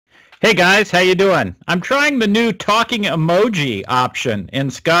Hey guys, how you doing? I'm trying the new talking emoji option in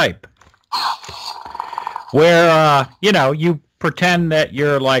Skype, where you pretend that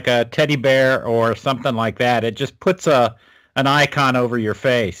you're like a teddy bear or something like that. It just puts an icon over your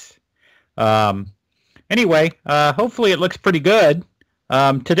face. Um, hopefully it looks pretty good.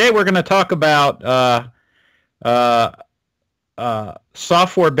 Today we're going to talk about uh,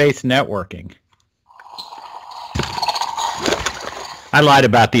 software-based networking. I lied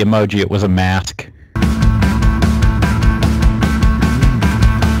about the emoji. It was a mask.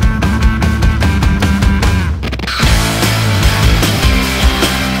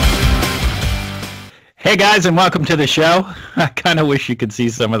 Hey guys, and welcome to the show. I kind of wish you could see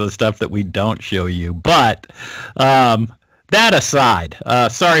some of the stuff that we don't show you, but that aside,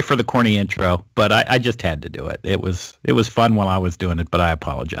 sorry for the corny intro, but I just had to do it. It was fun while I was doing it, but I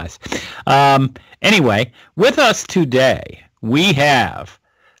apologize. Anyway, with us today, we have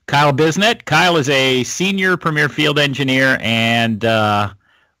Kyle Bisnett. Kyle is a senior premier field engineer and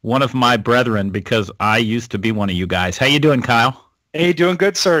one of my brethren because I used to be one of you guys. How you doing, Kyle? Hey, doing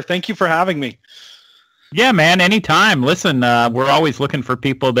good, sir. Thank you for having me. Yeah, man, anytime. Listen, we're always looking for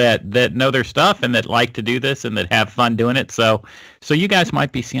people that know their stuff and that like to do this and that have fun doing it. So you guys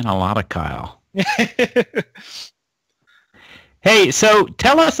might be seeing a lot of Kyle. Hey, so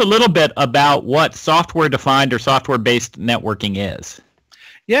tell us a little bit about what software-defined or software-based networking is.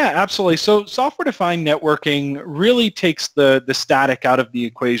 Yeah, absolutely. So software-defined networking really takes the static out of the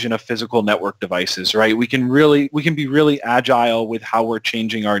equation of physical network devices, right? We can be really agile with how we're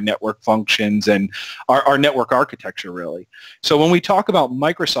changing our network functions and our network architecture, really. So when we talk about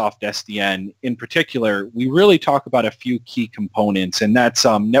Microsoft SDN in particular, we really talk about a few key components, and that's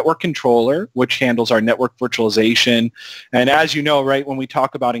network controller, which handles our network virtualization. And as you know, right, when we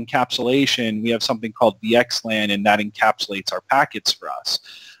talk about encapsulation, we have something called VXLAN, and that encapsulates our packets for us.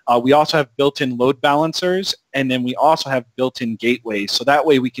 We also have built-in load balancers, and then we also have built-in gateways. So that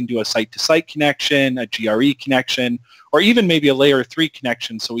way we can do a site-to-site connection, a GRE connection, or even maybe a layer 3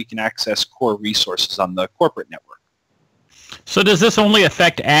 connection so we can access core resources on the corporate network. So does this only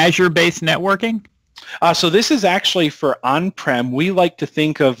affect Azure-based networking? So this is actually for on-prem. We like to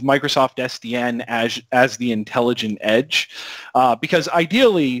think of Microsoft SDN as the intelligent edge because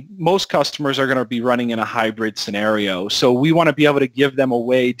ideally most customers are going to be running in a hybrid scenario. So we want to be able to give them a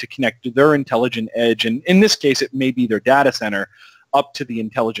way to connect to their intelligent edge, and in this case it may be their data center, up to the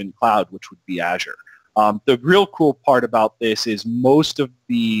intelligent cloud, which would be Azure. The real cool part about this is most of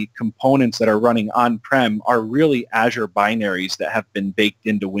the components that are running on-prem are really Azure binaries that have been baked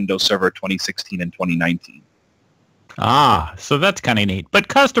into Windows Server 2016 and 2019. Ah, so that's kind of neat. But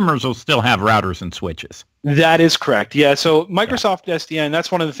customers will still have routers and switches. That is correct. Yeah, so Microsoft SDN,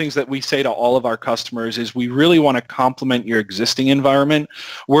 that's one of the things that we say to all of our customers is we really want to complement your existing environment.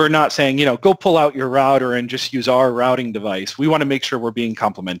 We're not saying, go pull out your router and just use our routing device. We want to make sure we're being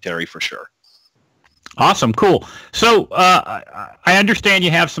complementary for sure. Awesome, cool. So I understand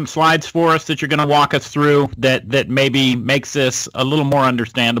you have some slides for us that you're going to walk us through that maybe makes this a little more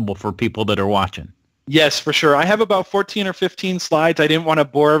understandable for people that are watching. Yes, for sure. I have about 14 or 15 slides. I didn't want to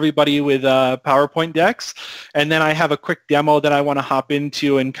bore everybody with PowerPoint decks. And then I have a quick demo that I want to hop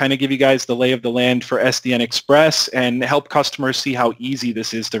into and kind of give you guys the lay of the land for SDN Express and help customers see how easy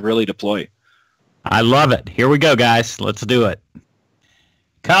this is to really deploy. I love it. Here we go, guys. Let's do it.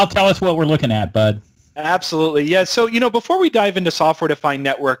 Kyle, tell us what we're looking at, bud. Absolutely. Yeah. So, before we dive into software-defined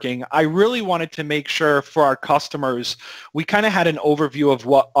networking, I really wanted to make sure for our customers, we kind of had an overview of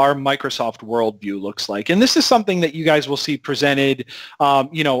what our Microsoft worldview looks like. And this is something that you guys will see presented,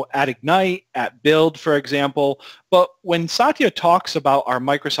 at Ignite, at Build, for example. But when Satya talks about our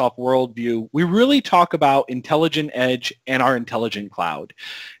Microsoft worldview, we really talk about intelligent edge and our intelligent cloud.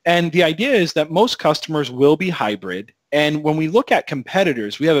 And the idea is that most customers will be hybrid. And when we look at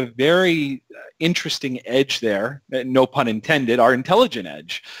competitors, we have a very interesting edge there, no pun intended, our intelligent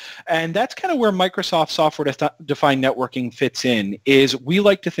edge. And that's kind of where Microsoft software-defined networking fits in, is we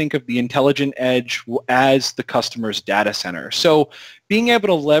like to think of the intelligent edge as the customer's data center. So being able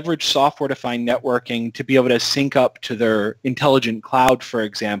to leverage software-defined networking to be able to sync up to their intelligent cloud, for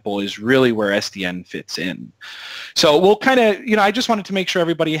example, is really where SDN fits in. So we'll kind of, I just wanted to make sure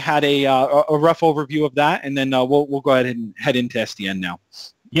everybody had a rough overview of that, and then we'll go ahead and head into SDN now.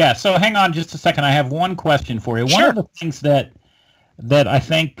 Yeah, so hang on just a second. I have one question for you. Sure. One of the things that I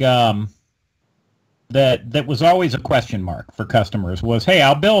think that was always a question mark for customers was, hey,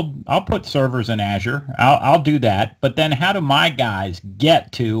 I'll put servers in Azure. I'll do that, but then how do my guys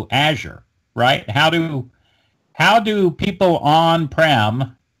get to Azure, right? How do people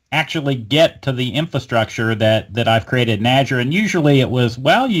on-prem actually get to the infrastructure that I've created in Azure. And usually it was,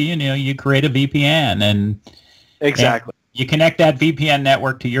 well, you create a VPN and exactly. You connect that VPN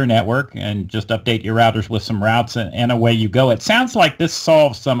network to your network and just update your routers with some routes and away you go. It sounds like this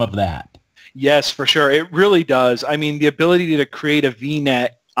solves some of that. Yes, for sure. It really does. I mean, the ability to create a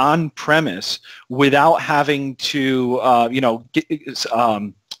VNet on-premise without having to,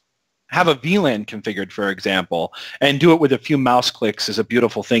 have a VLAN configured, for example, and do it with a few mouse clicks is a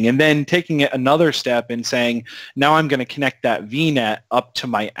beautiful thing. And then taking it another step and saying, now I'm going to connect that VNet up to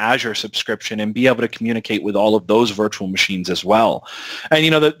my Azure subscription and be able to communicate with all of those virtual machines as well. And,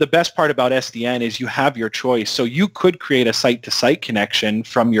 the best part about SDN is you have your choice. So you could create a site-to-site connection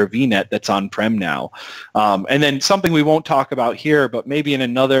from your VNet that's on-prem now. And then something we won't talk about here, but maybe in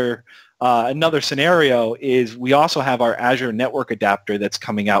another scenario is we also have our Azure Network Adapter that's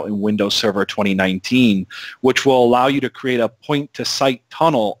coming out in Windows Server 2019, which will allow you to create a point-to-site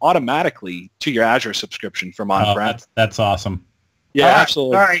tunnel automatically to your Azure subscription from on-prem. That's awesome. Yeah,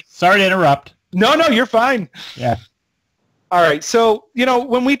 absolutely. Sorry to interrupt. No, you're fine. Yeah. All right. So,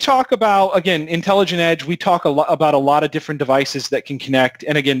 when we talk about, again, Intelligent Edge, we talk about a lot of different devices that can connect.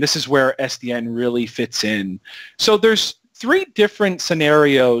 And again, this is where SDN really fits in. So there's 3 different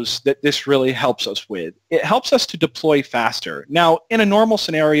scenarios that this really helps us with. It helps us to deploy faster. Now, in a normal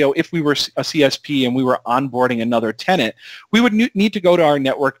scenario, if we were a CSP and we were onboarding another tenant, we would need to go to our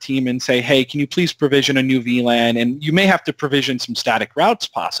network team and say, hey, can you please provision a new VLAN? And you may have to provision some static routes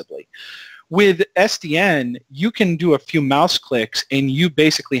possibly. With SDN, you can do a few mouse clicks and you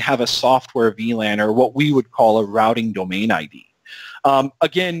basically have a software VLAN, or what we would call a routing domain ID.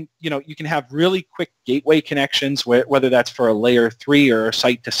 Again, you can have really quick gateway connections, whether that's for a layer 3 or a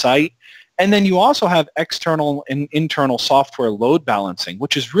site-to-site. And then you also have external and internal software load balancing,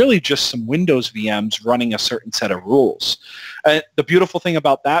 which is really just some Windows VMs running a certain set of rules. The beautiful thing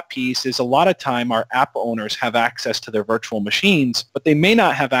about that piece is a lot of time our app owners have access to their virtual machines, but they may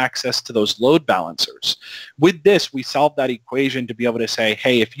not have access to those load balancers. With this, we solve that equation to be able to say,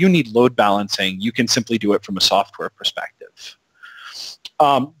 hey, if you need load balancing, you can simply do it from a software perspective.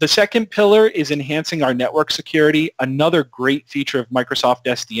 The second pillar is enhancing our network security. Another great feature of Microsoft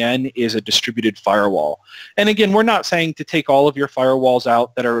SDN is a distributed firewall. And again, we're not saying to take all of your firewalls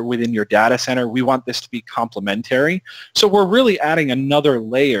out that are within your data center. We want this to be complementary. So we're really adding another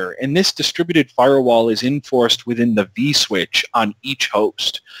layer, and this distributed firewall is enforced within the vSwitch on each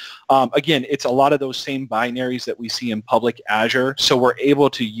host. Again, it's a lot of those same binaries that we see in public Azure, so we're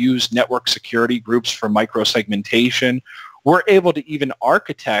able to use network security groups for microsegmentation. We're able to even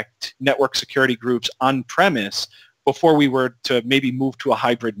architect network security groups on-premise before we were to maybe move to a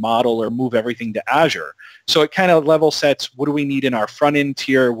hybrid model or move everything to Azure. So it kind of level sets, what do we need in our front-end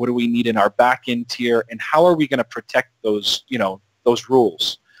tier, what do we need in our back-end tier, and how are we going to protect those, those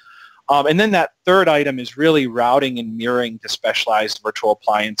rules. And then that third item is really routing and mirroring to specialized virtual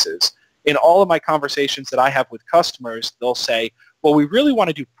appliances. In all of my conversations that I have with customers, they'll say, well, we really want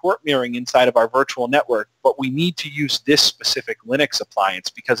to do port mirroring inside of our virtual network, but we need to use this specific Linux appliance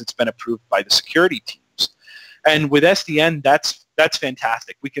because it's been approved by the security teams. And with SDN, that's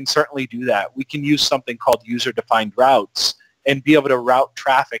fantastic. We can certainly do that. We can use something called user-defined routes and be able to route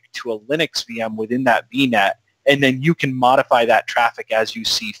traffic to a Linux VM within that VNet, and then you can modify that traffic as you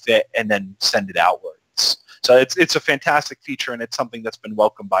see fit and then send it outwards. So it's a fantastic feature, and it's something that's been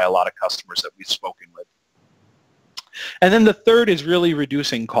welcomed by a lot of customers that we've spoken with. And then the third is really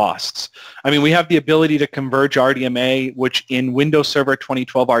reducing costs. I mean, we have the ability to converge RDMA, which in Windows Server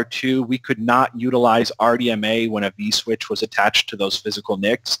 2012 R2, we could not utilize RDMA when a vSwitch was attached to those physical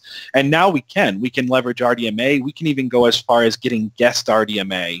NICs. And now we can. We can leverage RDMA. We can even go as far as getting guest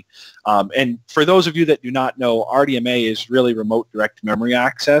RDMA. And for those of you that do not know, RDMA is really remote direct memory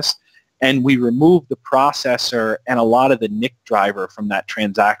access. And we remove the processor and a lot of the NIC driver from that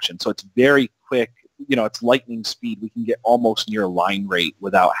transaction. So it's very quick. It's lightning speed. We can get almost near line rate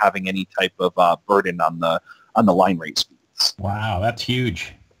without having any type of burden on the line rate speeds. Wow, that's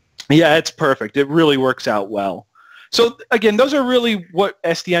huge. Yeah, it's perfect. It really works out well. So again, those are really what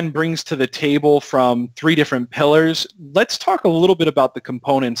SDN brings to the table from 3 different pillars. Let's talk a little bit about the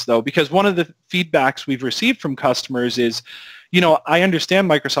components, though, because one of the feedbacks we've received from customers is, I understand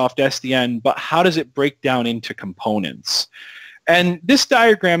Microsoft SDN, but how does it break down into components? And this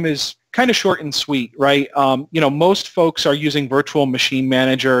diagram is kind of short and sweet, right? Most folks are using Virtual Machine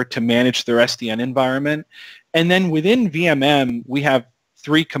Manager to manage their SDN environment. And then within VMM, we have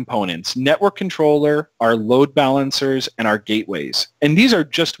 3 components: network controller, our load balancers, and our gateways. And these are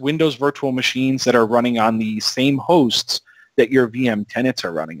just Windows virtual machines that are running on the same hosts that your VM tenants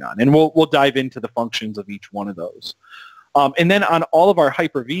are running on. And we'll dive into the functions of each one of those. And then on all of our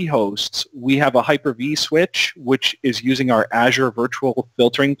Hyper-V hosts, we have a Hyper-V switch, which is using our Azure Virtual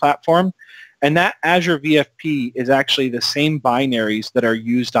Filtering Platform. And that Azure VFP is actually the same binaries that are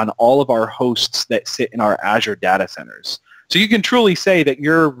used on all of our hosts that sit in our Azure data centers. So you can truly say that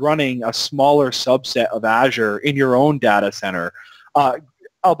you're running a smaller subset of Azure in your own data center,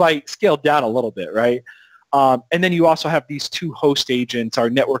 albeit scaled down a little bit, right? And then you also have these two host agents,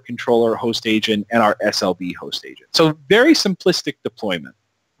 our network controller host agent and our SLB host agent. So very simplistic deployment.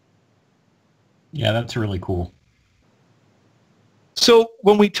 Yeah, that's really cool. So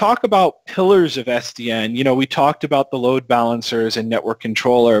when we talk about pillars of SDN, you know, we talked about the load balancers and network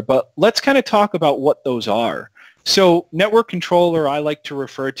controller, but let's kind of talk about what those are. So network controller, I like to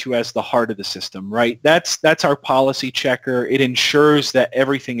refer to as the heart of the system, right? That's our policy checker. It ensures that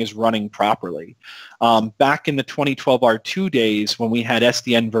everything is running properly. Back in the 2012 R2 days, when we had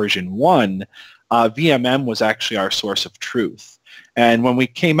SDN version 1, VMM was actually our source of truth. And when we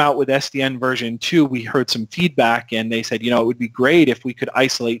came out with SDN version 2, we heard some feedback, and they said, you know, it would be great if we could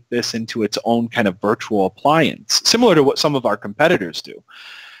isolate this into its own kind of virtual appliance, similar to what some of our competitors do.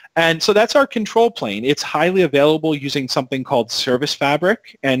 And so that's our control plane. It's highly available using something called Service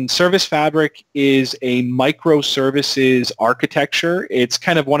Fabric. And Service Fabric is a microservices architecture. It's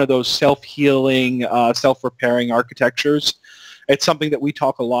kind of one of those self-healing, self-repairing architectures. It's something that we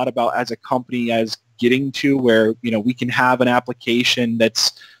talk a lot about as a company as getting to where, you know, we can have an application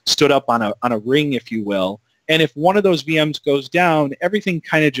that's stood up on a ring, if you will. And if one of those VMs goes down, everything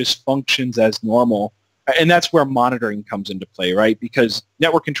kind of just functions as normal. And that's where monitoring comes into play, right? Because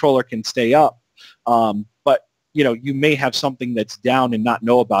network controller can stay up, but you know, you may have something that's down and not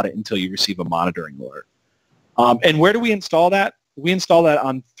know about it until you receive a monitoring alert. And where do we install that? We install that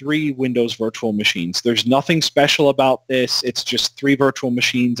on 3 Windows virtual machines. There's nothing special about this. It's just 3 virtual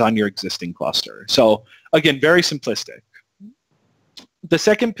machines on your existing cluster. So again, very simplistic. The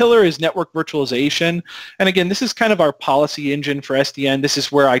second pillar is network virtualization. And again, this is kind of our policy engine for SDN. This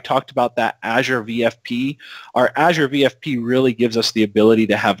is where I talked about that Azure VFP. Our Azure VFP really gives us the ability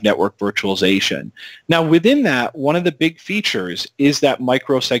to have network virtualization. Now, within that, one of the big features is that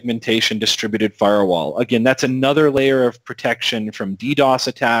micro-segmentation distributed firewall. Again, that's another layer of protection from DDoS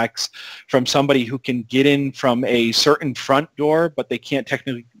attacks, from somebody who can get in from a certain front door, but they can't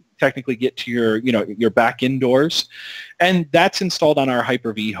technically get to your, you know, your back end doors. And that's installed on our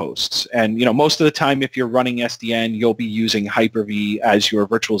Hyper-V hosts. And, you know, most of the time if you're running SDN, you'll be using Hyper-V as your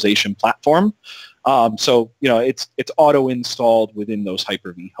virtualization platform. So, you know, it's auto-installed within those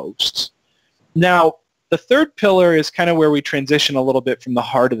Hyper-V hosts. Now, the third pillar is kind of where we transition a little bit from the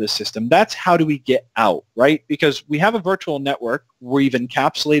heart of the system. That's how do we get out, right? Because we have a virtual network. We've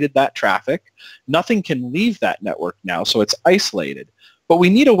encapsulated that traffic. Nothing can leave that network now, so it's isolated. But we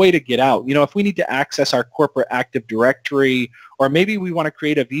need a way to get out. You know, if we need to access our corporate Active Directory, or maybe we want to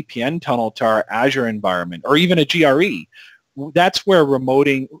create a VPN tunnel to our Azure environment, or even a GRE, that's where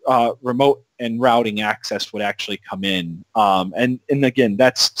remote and routing access would actually come in. And again,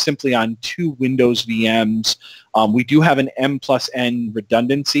 that's simply on 2 Windows VMs. We do have an M+N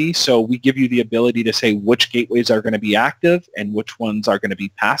redundancy, so we give you the ability to say which gateways are going to be active and which ones are going to be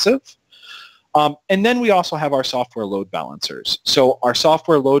passive. And then we also have our software load balancers. So our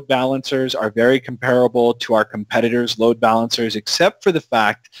software load balancers are very comparable to our competitors' load balancers, except for the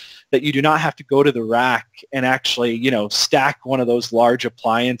fact that you do not have to go to the rack and actually, you know, stack one of those large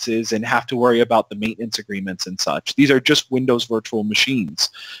appliances and have to worry about the maintenance agreements and such. These are just Windows virtual machines,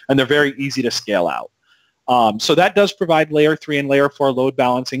 and they're very easy to scale out. So that does provide layer 3 and layer 4 load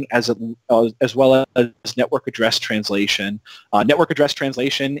balancing as well as network address translation. Network address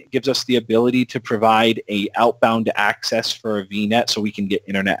translation gives us the ability to provide a outbound access for a VNet so we can get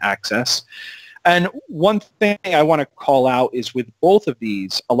internet access. And one thing I want to call out is with both of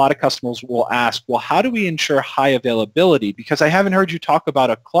these, a lot of customers will ask, well, how do we ensure high availability? Because I haven't heard you talk about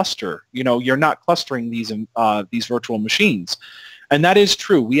a cluster. You know, you're not clustering these virtual machines. And that is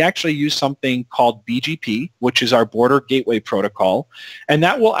true. We actually use something called BGP, which is our Border Gateway Protocol, and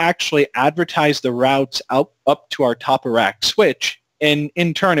that will actually advertise the routes up to our top of rack switch, and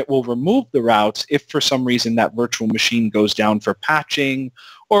in turn it will remove the routes if for some reason that virtual machine goes down for patching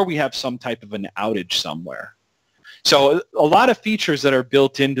or we have some type of an outage somewhere. So a lot of features that are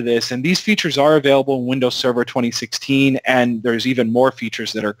built into this, and these features are available in Windows Server 2016, and there's even more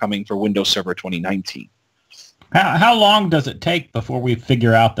features that are coming for Windows Server 2019. How long does it take before we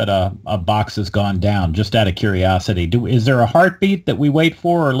figure out that a box has gone down, just out of curiosity? Is there a heartbeat that we wait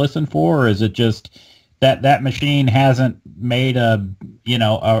for or listen for, or is it just that machine hasn't made a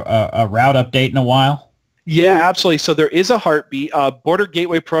route update in a while? Yeah, absolutely. So there is a heartbeat. Border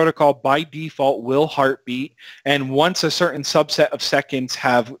Gateway Protocol by default will heartbeat, and once a certain subset of seconds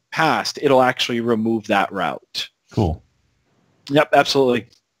have passed, it'll actually remove that route. Cool. Yep, absolutely.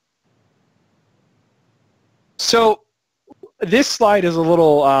 So this slide is a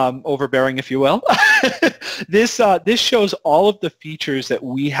little overbearing, if you will. This shows all of the features that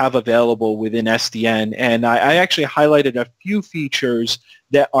we have available within SDN, and I actually highlighted a few features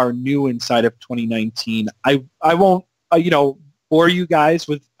that are new inside of 2019. I won't bore you guys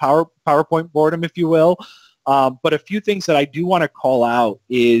with PowerPoint boredom, if you will, but a few things that I do want to call out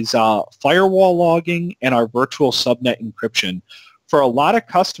is firewall logging and our virtual subnet encryption. For a lot of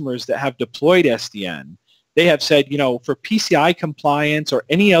customers that have deployed SDN, they have said, for PCI compliance or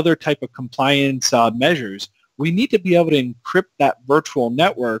any other type of compliance measures, we need to be able to encrypt that virtual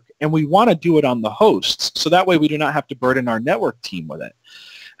network, and we want to do it on the hosts, so that way we do not have to burden our network team with it.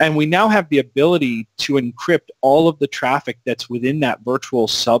 And we now have the ability to encrypt all of the traffic that's within that virtual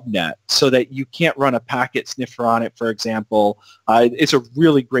subnet so that you can't run a packet sniffer on it, for example. It's a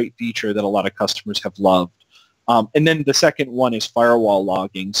really great feature that a lot of customers have loved. And then the second one is firewall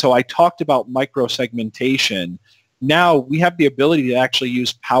logging. So I talked about microsegmentation. Now we have the ability to actually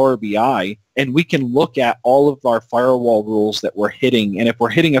use Power BI, and we can look at all of our firewall rules that we're hitting. And if we're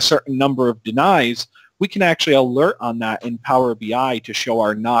hitting a certain number of denies, we can actually alert on that in Power BI to show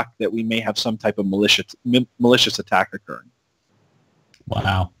our NOC that we may have some type of malicious attack occurring.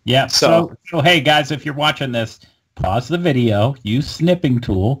 Wow. Yeah. So hey, guys, if you're watching this, pause the video, use snipping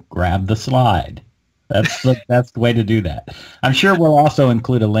tool, grab the slide. That's the way to do that. I'm sure we'll also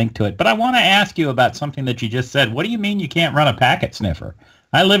include a link to it. But I want to ask you about something that you just said. What do you mean you can't run a packet sniffer?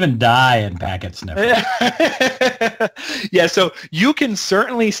 I live and die in packet sniffer. Yeah, so you can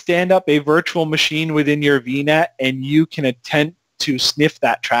certainly stand up a virtual machine within your VNet, and you can attempt to sniff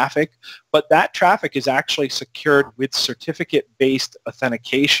that traffic, but that traffic is actually secured with certificate-based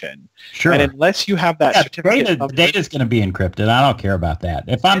authentication. Sure. And unless you have that certificate... The data is going to be encrypted. I don't care about that.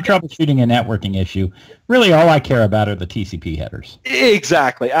 If I'm troubleshooting a networking issue, really all I care about are the TCP headers.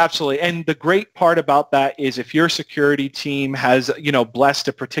 Exactly, absolutely. And the great part about that is if your security team has, blessed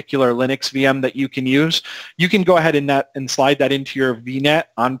a particular Linux VM that you can use, you can go ahead and slide that into your VNet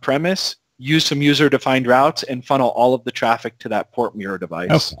on-premise, use some user-defined routes, and funnel all of the traffic to that port mirror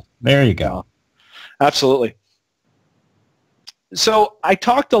device. Okay, there you go. Absolutely. So I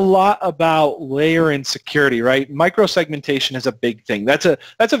talked a lot about layer and security, right? Microsegmentation is a big thing. That's a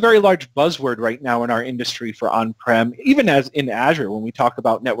very large buzzword right now in our industry for on-prem, even as in Azure when we talk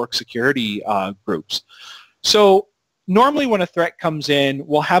about network security groups. So normally when a threat comes in,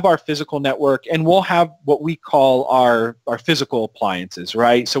 we'll have our physical network, and we'll have what we call our physical appliances,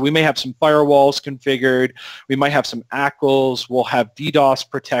 right? So we may have some firewalls configured. We might have some ACLs. We'll have DDoS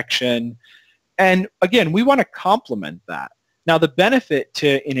protection. And again, we want to complement that. Now, the benefit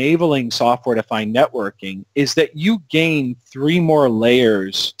to enabling software-defined networking is that you gain 3 more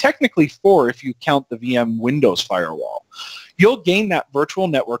layers, technically 4 if you count the VM Windows firewall. You'll gain that virtual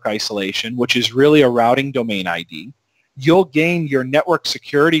network isolation, which is really a routing domain ID. You'll gain your network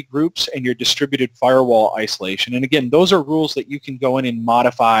security groups and your distributed firewall isolation. And again, those are rules that you can go in and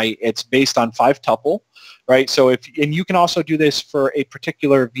modify. It's based on 5-tuple, right? So and you can also do this for a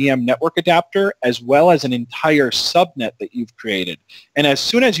particular VM network adapter as well as an entire subnet that you've created. And as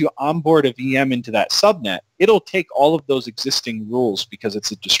soon as you onboard a VM into that subnet, it'll take all of those existing rules because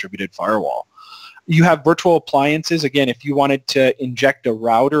it's a distributed firewall. You have virtual appliances. Again, if you wanted to inject a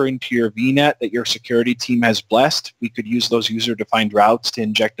router into your VNet that your security team has blessed, we could use those user-defined routes to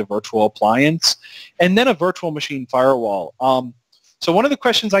inject a virtual appliance. And then a virtual machine firewall. So one of the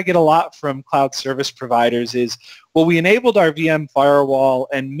questions I get a lot from cloud service providers is, well, we enabled our VM firewall,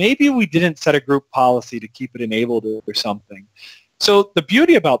 and maybe we didn't set a group policy to keep it enabled or something. So the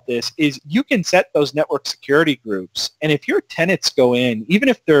beauty about this is you can set those network security groups, and if your tenants go in, even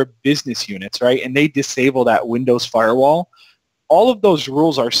if they're business units, right, and they disable that Windows firewall, all of those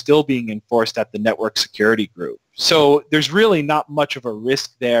rules are still being enforced at the network security group. So there's really not much of a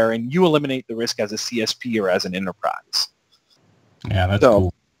risk there, and you eliminate the risk as a CSP or as an enterprise. Yeah, that's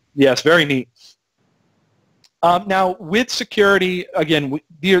cool. Yes, very neat. Now, with security, again,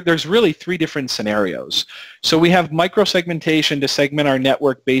 there's really 3 different scenarios. So we have microsegmentation to segment our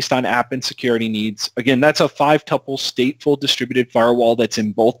network based on app and security needs. Again, that's a 5-tuple stateful distributed firewall that's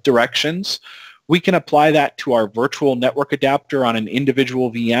in both directions. We can apply that to our virtual network adapter on an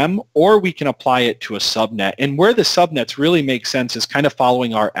individual VM, or we can apply it to a subnet. And where the subnets really make sense is kind of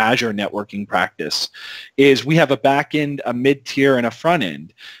following our Azure networking practice, is we have a back end, a mid-tier, and a front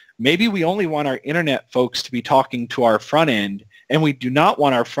end. Maybe we only want our internet folks to be talking to our front end, And we do not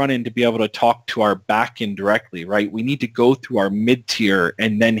want our front end to be able to talk to our back end directly, right? We need to go through our mid-tier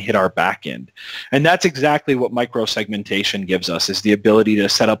and then hit our back end. And that's exactly what microsegmentation gives us, is the ability to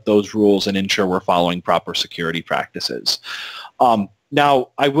set up those rules and ensure we're following proper security practices. Now,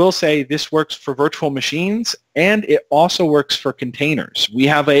 I will say this works for virtual machines, and it also works for containers. We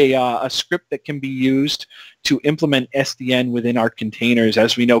have a script that can be used to implement SDN within our containers.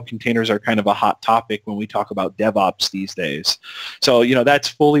 As we know, containers are kind of a hot topic when we talk about DevOps these days. So, that's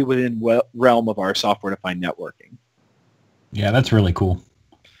fully within realm of our software-defined networking. Yeah, that's really cool.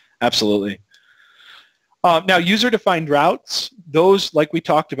 Absolutely. Now, user-defined routes, those, like we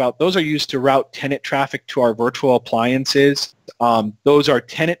talked about, those are used to route tenant traffic to our virtual appliances. Those are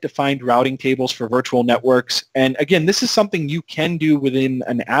tenant-defined routing tables for virtual networks. And again, this is something you can do within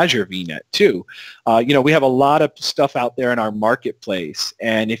an Azure VNet too. We have a lot of stuff out there in our marketplace.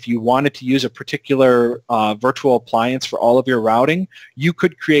 And if you wanted to use a particular virtual appliance for all of your routing, you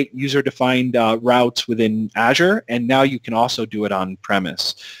could create user-defined routes within Azure. And now you can also do it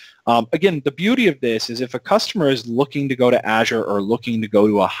on-premise. Again, the beauty of this is if a customer is looking to go to Azure or looking to go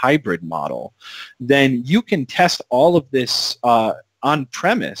to a hybrid model, then you can test all of this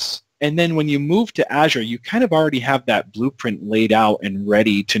on-premise, and then when you move to Azure, you kind of already have that blueprint laid out and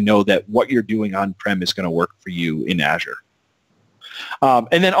ready to know that what you're doing on-prem is going to work for you in Azure.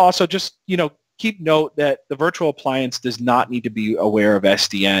 And then also just, keep note that the virtual appliance does not need to be aware of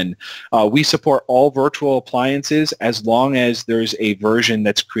SDN. We support all virtual appliances as long as there's a version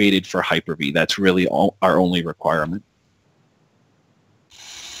that's created for Hyper-V. That's really our only requirement.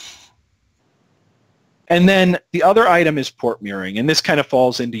 And then the other item is port mirroring, and this kind of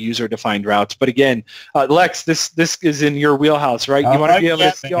falls into user-defined routes. But again, Lex, this is in your wheelhouse, right? You want to be able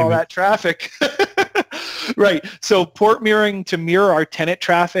to see all that traffic. Right. So port mirroring to mirror our tenant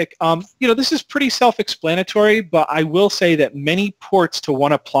traffic, this is pretty self-explanatory, but I will say that many ports to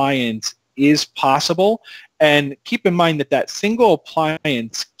one appliance is possible. And keep in mind that that single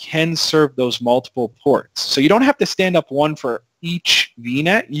appliance can serve those multiple ports. So you don't have to stand up one for each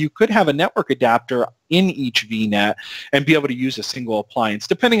VNet. You could have a network adapter in each VNet and be able to use a single appliance,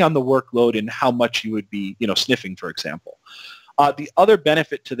 depending on the workload and how much you would be, sniffing, for example. The other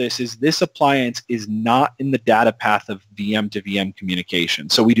benefit to this is this appliance is not in the data path of VM to VM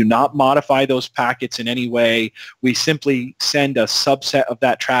communication. So we do not modify those packets in any way. We simply send a subset of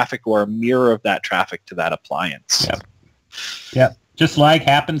that traffic or a mirror of that traffic to that appliance. Yep. Yep. Just like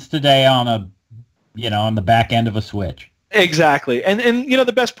happens today on on the back end of a switch. Exactly. And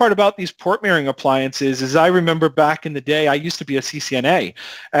the best part about these port mirroring appliances is I remember back in the day, I used to be a CCNA,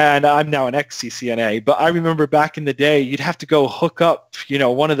 and I'm now an ex-CCNA, but I remember back in the day, you'd have to go hook up,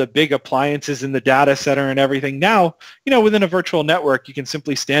 one of the big appliances in the data center and everything. Now, within a virtual network, you can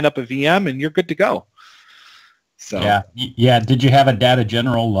simply stand up a VM and you're good to go. So yeah. Yeah. Did you have a Data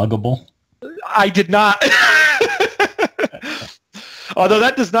General luggable? I did not. Although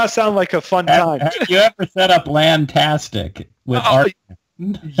that does not sound like a fun time. Have you ever set up LAN-tastic with art?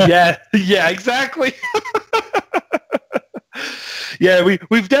 Yeah, exactly. Yeah,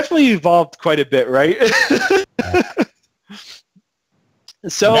 we've definitely evolved quite a bit, right?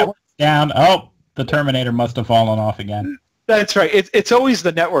 So that went down. Oh, the Terminator must have fallen off again. That's right. It's always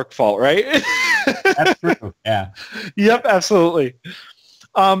the network fault, right? That's true. Yeah. Yep, absolutely.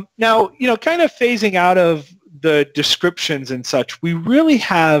 Now, kind of phasing out of the descriptions and such, we really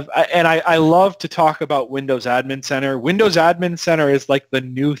have, and I love to talk about Windows Admin Center. Windows Admin Center is like the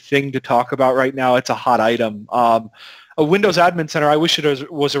new thing to talk about right now. It's a hot item. A Windows Admin Center, I wish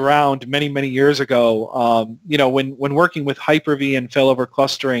it was around many, many years ago. When working with Hyper-V and failover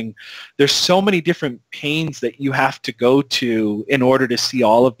clustering, there's so many different panes that you have to go to in order to see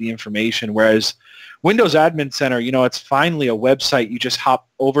all of the information, whereas Windows Admin Center, it's finally a website. You just hop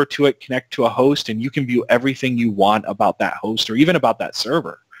over to it, connect to a host, and you can view everything you want about that host or even about that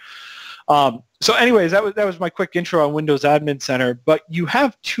server. So anyways, that was my quick intro on Windows Admin Center, but you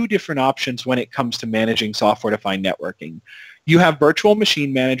have two different options when it comes to managing software-defined networking. You have Virtual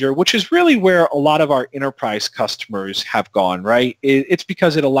Machine Manager, which is really where a lot of our enterprise customers have gone, right? It's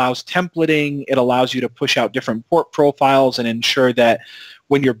because it allows templating, it allows you to push out different port profiles and ensure that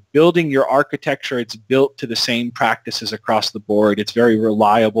when you're building your architecture, it's built to the same practices across the board. It's very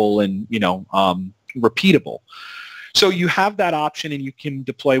reliable and, repeatable. So you have that option and you can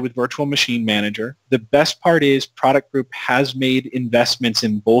deploy with Virtual Machine Manager. The best part is Product Group has made investments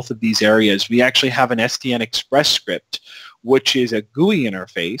in both of these areas. We actually have an SDN Express script, which is a GUI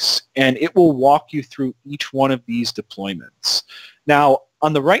interface, and it will walk you through each one of these deployments. Now,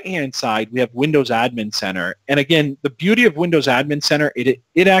 on the right-hand side, we have Windows Admin Center. And again, the beauty of Windows Admin Center,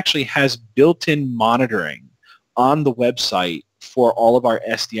 it actually has built-in monitoring on the website for all of our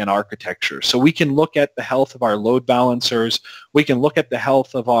SDN architecture. So we can look at the health of our load balancers, we can look at the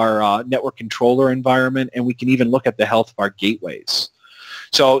health of our network controller environment, and we can even look at the health of our gateways.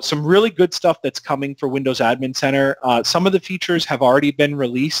 So some really good stuff that's coming for Windows Admin Center. Some of the features have already been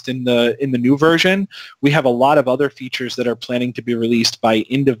released in the new version. We have a lot of other features that are planning to be released by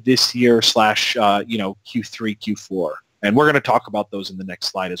end of this year / Q3, Q4. And we're going to talk about those in the next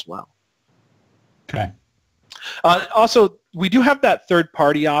slide as well. Okay. Also, we do have that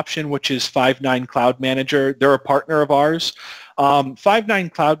third-party option, which is Five9 Cloud Manager. They're a partner of ours.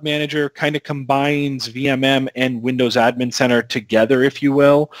 Five9 Cloud Manager kind of combines VMM and Windows Admin Center together, if you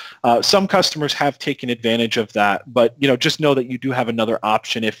will. Some customers have taken advantage of that, but just know that you do have another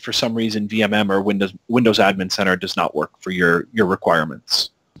option if for some reason VMM or Windows Admin Center does not work for your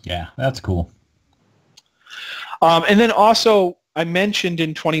requirements. Yeah, that's cool. And then also, I mentioned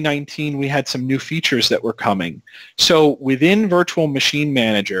in 2019 we had some new features that were coming. So within Virtual Machine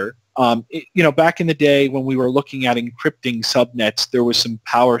Manager, back in the day when we were looking at encrypting subnets, there was some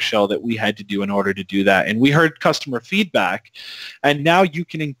PowerShell that we had to do in order to do that. And we heard customer feedback, and now you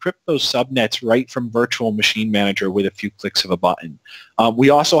can encrypt those subnets right from Virtual Machine Manager with a few clicks of a button.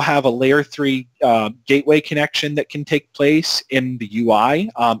 We also have a layer 3 gateway connection that can take place in the UI.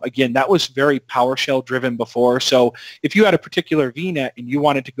 Again, that was very PowerShell driven before. So if you had a particular VNet and you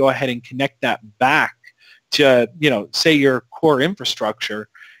wanted to go ahead and connect that back to, say your core infrastructure,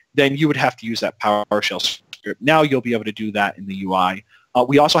 then you would have to use that PowerShell script. Now you'll be able to do that in the UI.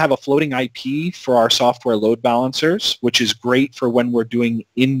 We also have a floating IP for our software load balancers, which is great for when we're doing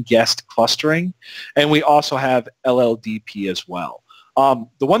in-guest clustering. And we also have LLDP as well.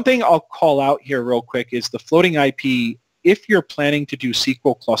 The one thing I'll call out here real quick is the floating IP. If you're planning to do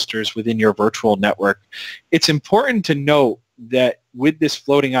SQL clusters within your virtual network, it's important to note that with this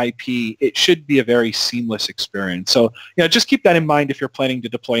floating IP, it should be a very seamless experience. So, just keep that in mind if you're planning to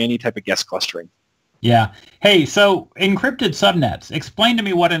deploy any type of guest clustering. Yeah. Hey, so encrypted subnets. Explain to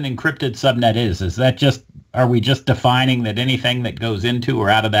me what an encrypted subnet is. Is that are we just defining that anything that goes into or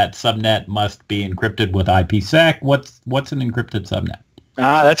out of that subnet must be encrypted with IPsec? What's an encrypted subnet?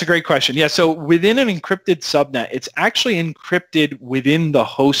 That's a great question. Yeah, so within an encrypted subnet, it's actually encrypted within the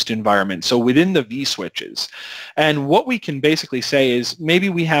host environment, so within the vSwitches. And what we can basically say is maybe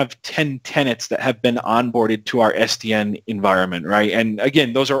we have 10 tenants that have been onboarded to our SDN environment, right? And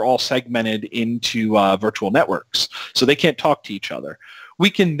again, those are all segmented into virtual networks, so they can't talk to each other. We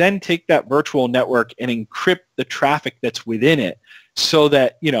can then take that virtual network and encrypt the traffic that's within it so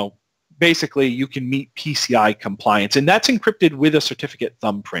that, basically you can meet PCI compliance, and that's encrypted with a certificate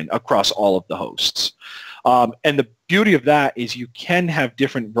thumbprint across all of the hosts. And the beauty of that is you can have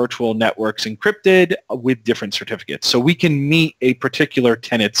different virtual networks encrypted with different certificates. So we can meet a particular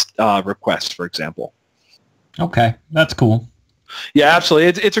tenant's request, for example. Okay, that's cool. Yeah,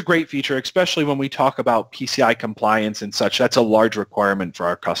 absolutely. It's a great feature, especially when we talk about PCI compliance and such. That's a large requirement for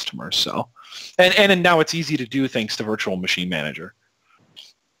our customers. So, and now it's easy to do thanks to Virtual Machine Manager.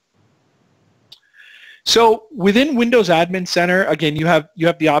 So within Windows Admin Center, again, you have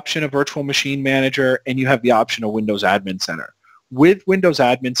the option of Virtual Machine Manager and you have the option of Windows Admin Center. With Windows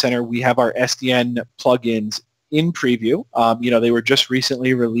Admin Center, we have our SDN plugins in preview. They were just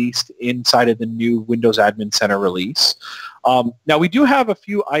recently released inside of the new Windows Admin Center release. Now, we do have a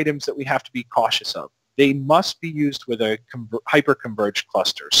few items that we have to be cautious of. They must be used with a hyper-converged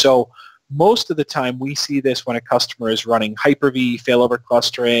cluster. So most of the time, we see this when a customer is running Hyper-V, failover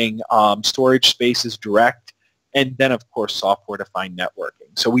clustering, storage spaces direct, and then, of course, software-defined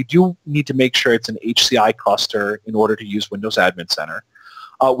networking. So we do need to make sure it's an HCI cluster in order to use Windows Admin Center.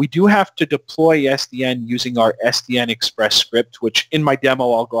 We do have to deploy SDN using our SDN Express script, which in my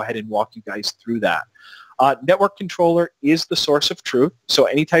demo, I'll go ahead and walk you guys through that. Network controller is the source of truth, so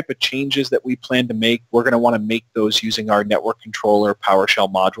any type of changes that we plan to make, we're going to want to make those using our network controller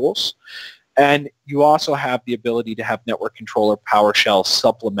PowerShell modules. And you also have the ability to have network controller PowerShell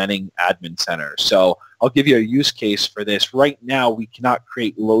supplementing Admin Center. So I'll give you a use case for this. Right now, we cannot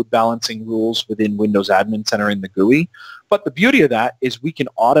create load balancing rules within Windows Admin Center in the GUI. But the beauty of that is we can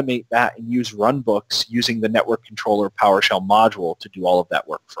automate that and use runbooks using the network controller PowerShell module to do all of that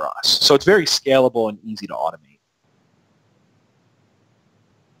work for us. So it's very scalable and easy to automate.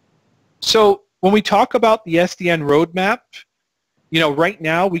 So when we talk about the SDN roadmap, right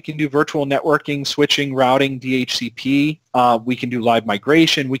now we can do virtual networking, switching, routing, DHCP. We can do live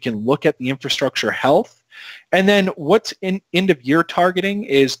migration. We can look at the infrastructure health. And then what's in end-of-year targeting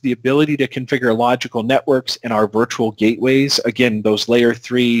is the ability to configure logical networks in our virtual gateways. Again, those layer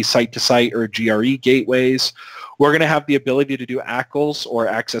 3 site-to-site or GRE gateways. We're going to have the ability to do ACLs or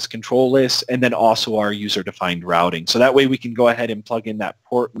access control lists, and then also our user-defined routing. So that way we can go ahead and plug in that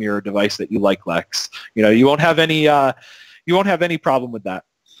port mirror device that you like, Lex. You know, you won't have any problem with that.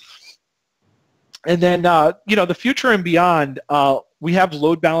 And then, you know, the future and beyond, we have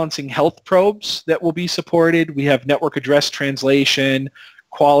load balancing health probes that will be supported. We have network address translation,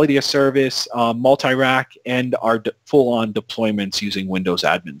 quality of service, multi-rack, and our full-on deployments using Windows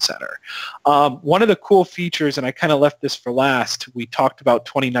Admin Center. One of the cool features, and I kind of left this for last, we talked about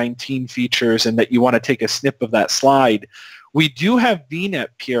 2019 features and that you want to take a snip of that slide. We do have VNet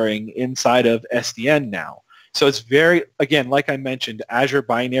peering inside of SDN now. So it's very, again, like I mentioned, Azure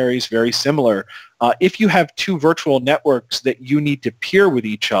binary is very similar. If you have two virtual networks that you need to peer with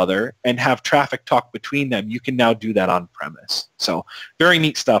each other and have traffic talk between them, you can now do that on premise. So very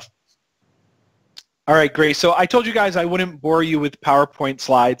neat stuff. All right, great. So I told you guys I wouldn't bore you with PowerPoint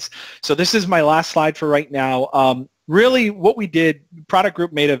slides. So this is my last slide for right now. Really, what we did, product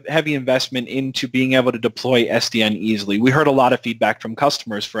group made a heavy investment into being able to deploy SDN easily. We heard a lot of feedback from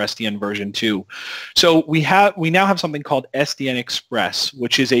customers for SDN version 2. So we now have something called SDN Express,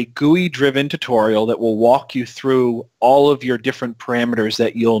 which is a GUI-driven tutorial that will walk you through all of your different parameters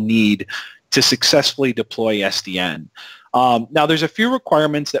that you'll need to successfully deploy SDN. Now, there's a few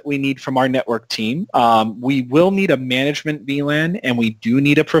requirements that we need from our network team. We will need a management VLAN, and we do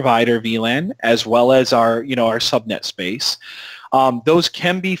need a provider VLAN, as well as our, our subnet space. Those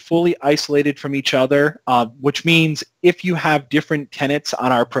can be fully isolated from each other, which means if you have different tenants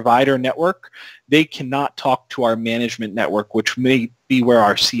on our provider network, they cannot talk to our management network, which may be where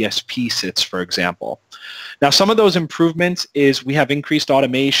our CSP sits, for example. Now, some of those improvements is we have increased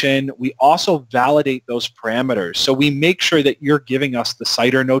automation. We also validate those parameters. So we make sure that you're giving us the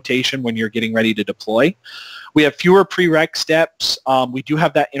CIDR notation when you're getting ready to deploy. We have fewer prereq steps. We do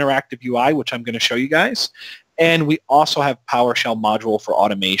have that interactive UI, which I'm going to show you guys. And we also have PowerShell module for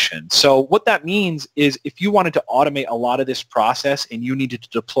automation. So what that means is if you wanted to automate a lot of this process and you needed to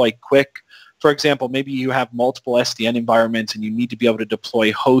deploy quick, for example, maybe you have multiple SDN environments and you need to be able to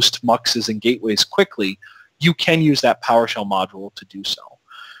deploy host, muxes, and gateways quickly, you can use that PowerShell module to do so.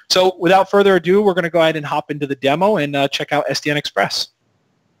 So without further ado, we're going to go ahead and hop into the demo and check out SDN Express.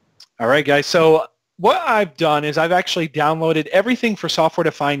 All right, guys. So what I've done is I've actually downloaded everything for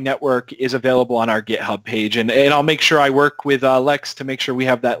software-defined network is available on our GitHub page, and I'll make sure I work with Lex to make sure we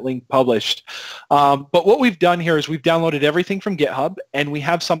have that link published. But what we've done here is we've downloaded everything from GitHub, and we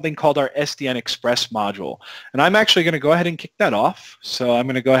have something called our SDN Express module. And I'm actually going to go ahead and kick that off. So I'm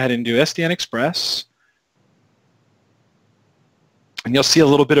going to go ahead and do SDN Express. And you'll see a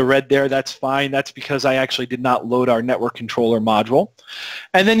little bit of red there. That's fine. That's because I actually did not load our network controller module.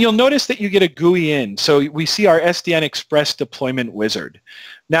 And then you'll notice that you get a GUI in. So we see our SDN Express deployment wizard.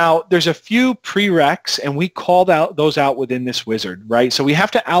 Now, there's a few prereqs, and we called those out within this wizard, right? So we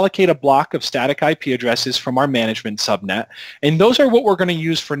have to allocate a block of static IP addresses from our management subnet. And those are what we're going to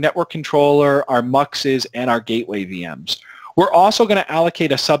use for network controller, our muxes, and our gateway VMs. We're also going to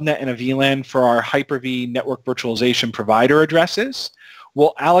allocate a subnet and a VLAN for our Hyper-V network virtualization provider addresses.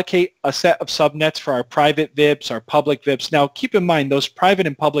 We'll allocate a set of subnets for our private VIPs, our public VIPs. Now, keep in mind, those private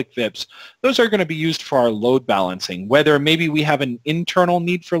and public VIPs, those are going to be used for our load balancing, whether maybe we have an internal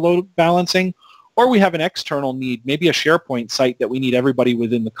need for load balancing or we have an external need, maybe a SharePoint site that we need everybody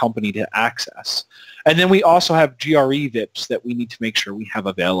within the company to access. And then we also have GRE VIPs that we need to make sure we have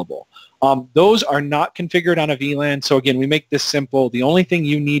available. Those are not configured on a VLAN. So again, we make this simple. The only thing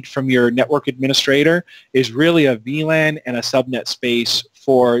you need from your network administrator is really a VLAN and a subnet space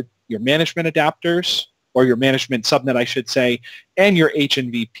for your management adapters, or your management subnet, I should say, and your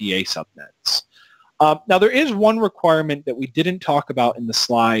HNVPA subnets. Now, there is one requirement that we didn't talk about in the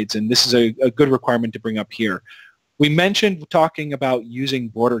slides, and this is a good requirement to bring up here. We mentioned talking about using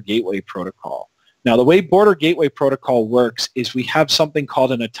Border Gateway Protocol. Now, the way Border Gateway Protocol works is we have something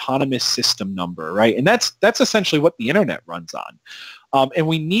called an autonomous system number, right? And that's essentially what the internet runs on. And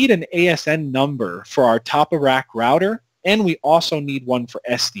we need an ASN number for our top-of-rack router, and we also need one for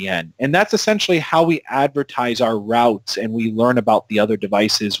SDN. And that's essentially how we advertise our routes and we learn about the other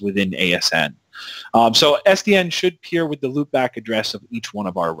devices within ASN. So SDN should peer with the loopback address of each one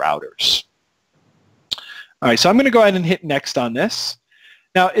of our routers. All right, so I'm going to go ahead and hit next on this.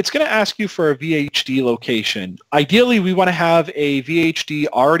 Now, it's going to ask you for a VHD location. Ideally, we want to have a VHD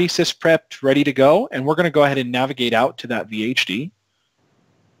already sysprepped, ready to go, and we're going to go ahead and navigate out to that VHD.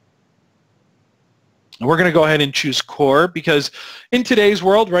 And we're going to go ahead and choose core because in today's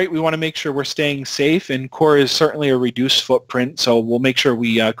world, right, we want to make sure we're staying safe, and core is certainly a reduced footprint, so we'll make sure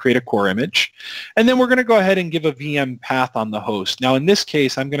we create a core image. And then we're going to go ahead and give a VM path on the host. Now in this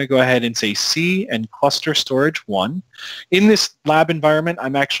case, I'm going to go ahead and say C and cluster storage 1. In this lab environment,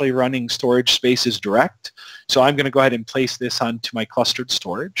 I'm actually running storage spaces direct, so I'm going to go ahead and place this onto my clustered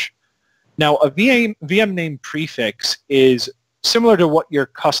storage. Now a VM name prefix is similar to what your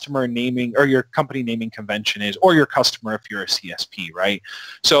customer naming or your company naming convention is, or your customer if you're a CSP, right?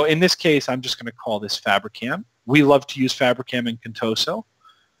 So in this case, I'm just going to call this Fabricam. We love to use Fabricam and Contoso.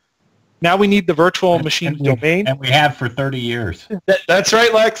 Now we need the virtual machine domain. And we have for 30 years. That's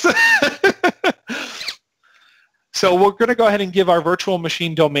right, Lex. So we're going to go ahead and give our virtual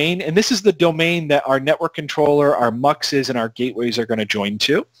machine domain, and this is the domain that our network controller, our muxes, and our gateways are going to join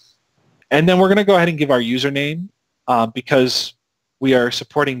to. And then we're going to go ahead and give our username. Because we are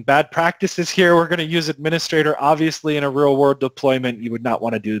supporting bad practices here, we're going to use administrator. Obviously, in a real-world deployment, you would not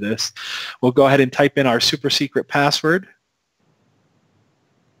want to do this. We'll go ahead and type in our super secret password.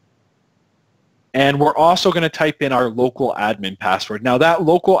 And we're also going to type in our local admin password. Now, that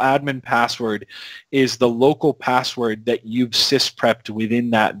local admin password is the local password that you've sysprepped within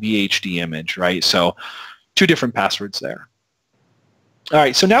that VHD image, right? So 2 different passwords there. All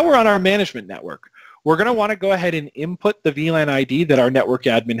right, so now we're on our management network. We're going to want to go ahead and input the VLAN ID that our network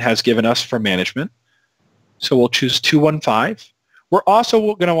admin has given us for management. So we'll choose 215. We're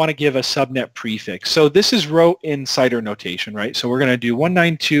also going to want to give a subnet prefix. So this is row insider notation, right? So we're going to do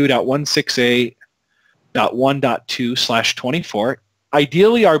 192.168.1.2/24.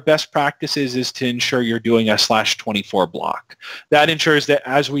 Ideally, our best practices is to ensure you're doing a /24 block. That ensures that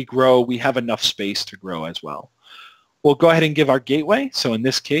as we grow, we have enough space to grow as well. We'll go ahead and give our gateway. So in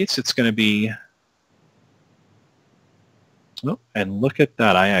this case, it's going to be... Oh, and look at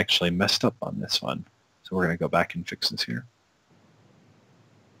that, I actually messed up on this one. So we're going to go back and fix this here.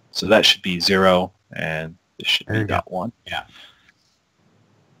 So that should be 0, and this should be .1. Yeah.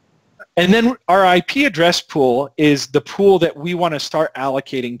 And then our IP address pool is the pool that we want to start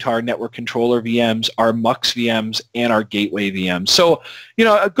allocating to our network controller VMs, our MUX VMs, and our gateway VMs. So, you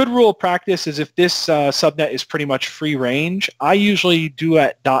know, a good rule of practice is if this subnet is pretty much free range, I usually do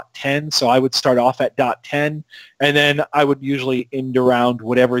at .10, so I would start off at .10, and then I would usually end around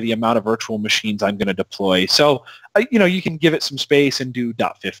whatever the amount of virtual machines I'm going to deploy. So, you know, you can give it some space and do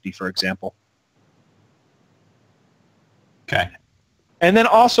 .50, for example. Okay. And then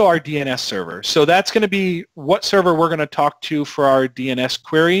also our DNS server. So that's going to be what server we're going to talk to for our DNS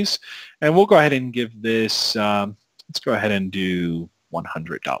queries. And we'll go ahead and give this, let's go ahead and do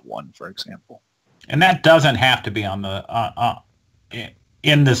 100.1, for example. And that doesn't have to be on the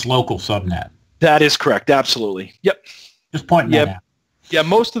in this local subnet. That is correct. Absolutely. Yep. Just pointing that out. Yeah,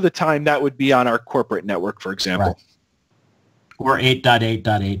 most of the time that would be on our corporate network, for example. Right. Or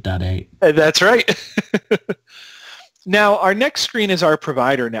 8.8.8.8. That's right. Now, our next screen is our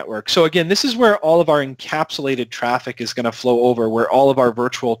provider network. So again, this is where all of our encapsulated traffic is going to flow over, where all of our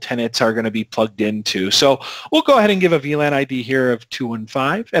virtual tenants are going to be plugged into. So we'll go ahead and give a VLAN ID here of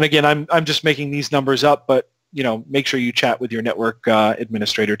 215. And again, I'm just making these numbers up, but you know, make sure you chat with your network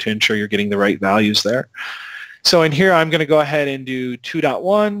administrator to ensure you're getting the right values there. So in here, I'm going to go ahead and do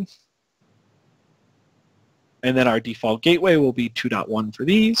 2.1. And then our default gateway will be 2.1 for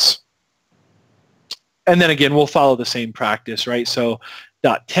these. And then again, we'll follow the same practice, right? So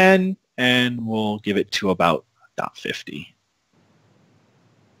 .10, and we'll give it to about .50.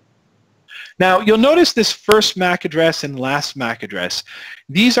 Now, you'll notice this first MAC address and last MAC address.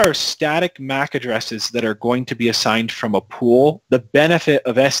 These are static MAC addresses that are going to be assigned from a pool. The benefit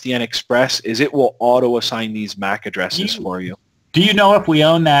of SDN Express is it will auto-assign these MAC addresses for you. Do you know if we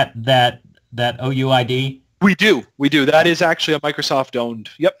own that OUID? We do. We do. That is actually a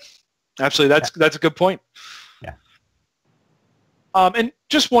Microsoft-owned. Yep. Absolutely. That's a good point. Yeah. And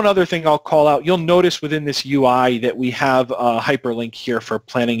just one other thing I'll call out. You'll notice within this UI that we have a hyperlink here for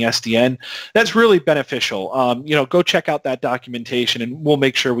planning SDN. That's really beneficial. You know, go check out that documentation, and we'll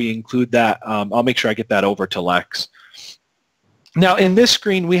make sure we include that. I'll make sure I get that over to Lex. Now, in this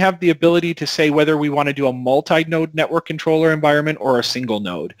screen, we have the ability to say whether we want to do a multi-node network controller environment or a single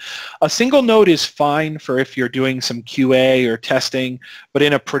node. A single node is fine for if you're doing some QA or testing, but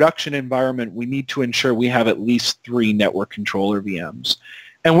in a production environment, we need to ensure we have at least 3 network controller VMs.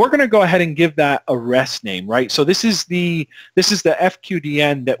 And we're going to go ahead and give that a REST name, right? So this is the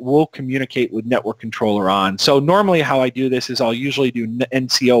FQDN that we'll communicate with network controller on. So normally how I do this is I'll usually do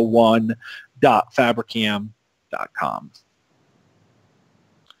nco1.fabricam.com.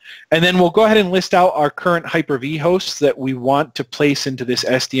 And then we'll go ahead and list out our current Hyper-V hosts that we want to place into this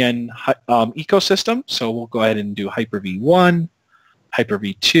SDN ecosystem. So we'll go ahead and do Hyper-V1,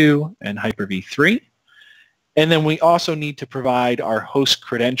 Hyper-V2, and Hyper-V3. And then we also need to provide our host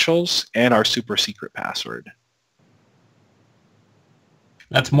credentials and our super secret password.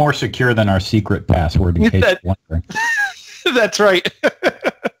 That's more secure than our secret password, in case you're wondering. That's right.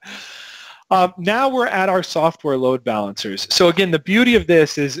 Now we're at our software load balancers. So again, the beauty of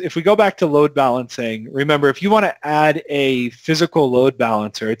this is if we go back to load balancing, remember, if you want to add a physical load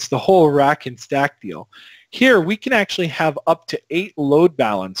balancer, it's the whole rack and stack deal. Here, we can actually have up to 8 load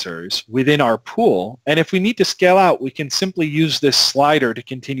balancers within our pool. And if we need to scale out, we can simply use this slider to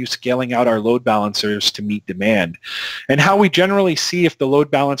continue scaling out our load balancers to meet demand. And how we generally see if the load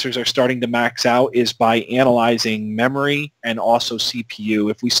balancers are starting to max out is by analyzing memory and also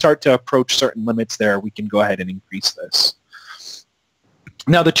CPU. If we start to approach certain limits there, we can go ahead and increase this.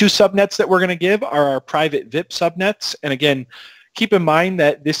 Now, the 2 subnets that we're going to give are our private VIP subnets. And again, keep in mind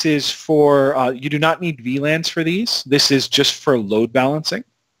that this is for, you do not need VLANs for these. This is just for load balancing.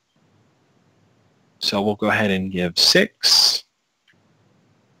 So we'll go ahead and give 6.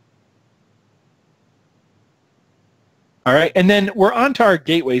 All right, and then we're on to our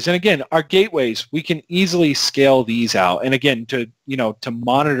gateways. And again, our gateways, we can easily scale these out. And again, to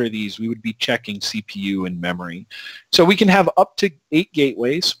monitor these, we would be checking CPU and memory. So we can have up to 8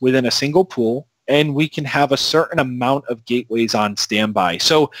 gateways within a single pool, and we can have a certain amount of gateways on standby.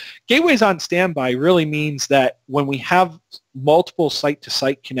 So gateways on standby really means that when we have multiple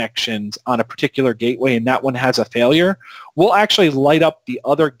site-to-site connections on a particular gateway and that one has a failure, we'll actually light up the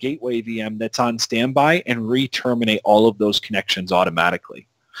other gateway VM that's on standby and re-terminate all of those connections automatically.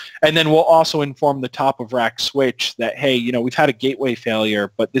 And then we'll also inform the top of rack switch that, hey, we've had a gateway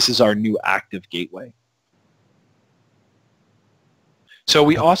failure, but this is our new active gateway. So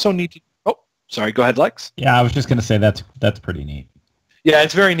we also need to, sorry, go ahead, Lex. Yeah, I was just going to say that's pretty neat. Yeah,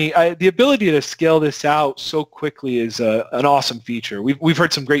 it's very neat. The ability to scale this out so quickly is an awesome feature. We've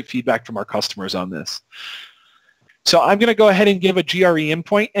heard some great feedback from our customers on this. So I'm going to go ahead and give a GRE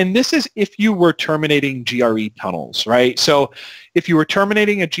endpoint, and this is if you were terminating GRE tunnels, right? So if you were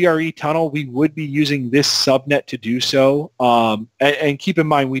terminating a GRE tunnel, we would be using this subnet to do so. And keep in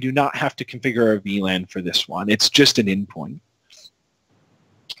mind, we do not have to configure a VLAN for this one. It's just an endpoint.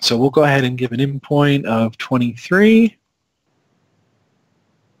 So we'll go ahead and give an endpoint of 23.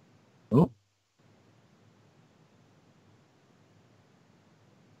 Oh.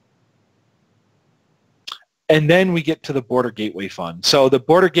 And then we get to the border gateway fund. So the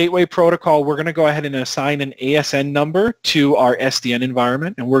border gateway protocol, we're going to go ahead and assign an ASN number to our SDN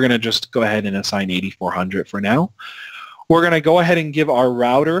environment, and we're going to just go ahead and assign 8400 for now. We're going to go ahead and give our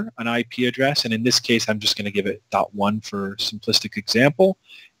router an IP address, and in this case, I'm just going to give it .1 for simplistic example.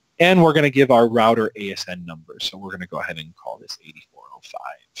 And we're going to give our router ASN number. So we're going to go ahead and call this 8405.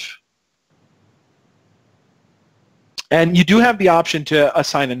 And you do have the option to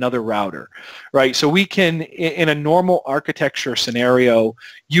assign another router, right? So we can, in a normal architecture scenario,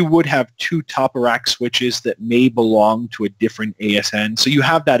 you would have 2 top-of-rack switches that may belong to a different ASN. So you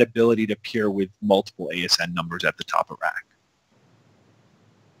have that ability to peer with multiple ASN numbers at the top of rack.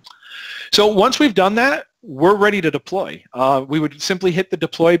 So once we've done that, we're ready to deploy. We would simply hit the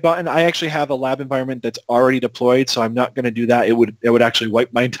deploy button. I actually have a lab environment that's already deployed, so I'm not going to do that. It would actually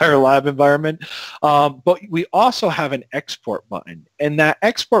wipe my entire lab environment. But we also have an export button, and that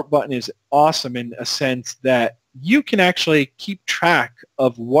export button is awesome in a sense that you can actually keep track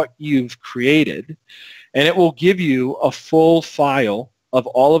of what you've created, and it will give you a full file of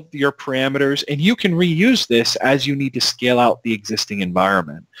all of your parameters, and you can reuse this as you need to scale out the existing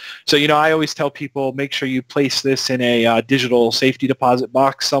environment. So, I always tell people, make sure you place this in a digital safety deposit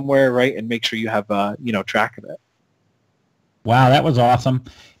box somewhere, right, and make sure you have, track of it. Wow, that was awesome.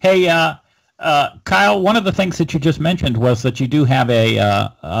 Hey, Kyle, one of the things that you just mentioned was that you do have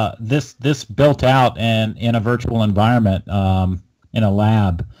a this built out and in a virtual environment in a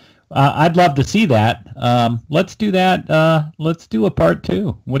lab. I'd love to see that. Let's do that. Let's do a part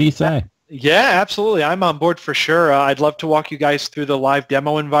 2. What do you say? Yeah, absolutely. I'm on board for sure. I'd love to walk you guys through the live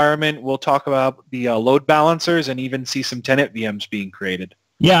demo environment. We'll talk about the load balancers and even see some tenant VMs being created.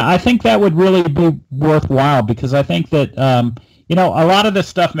 Yeah, I think that would really be worthwhile because I think that, a lot of this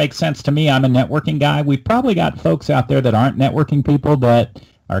stuff makes sense to me. I'm a networking guy. We've probably got folks out there that aren't networking people that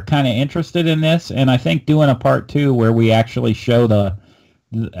are kind of interested in this. And I think doing a part 2 where we actually show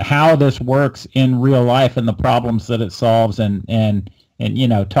how this works in real life and the problems that it solves and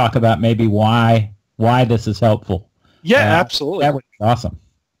talk about maybe why this is helpful. Yeah, absolutely. That would be awesome.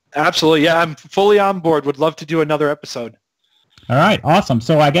 Absolutely. Yeah, I'm fully on board. Would love to do another episode. All right, awesome.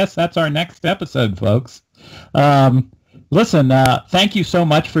 So I guess that's our next episode, folks. Listen, thank you so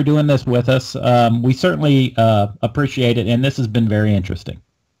much for doing this with us. We certainly appreciate it, and this has been very interesting.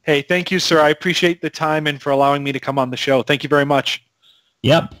 Hey, thank you, sir. I appreciate the time and for allowing me to come on the show. Thank you very much.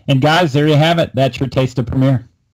 Yep. And guys, there you have it. That's your Taste of Premiere.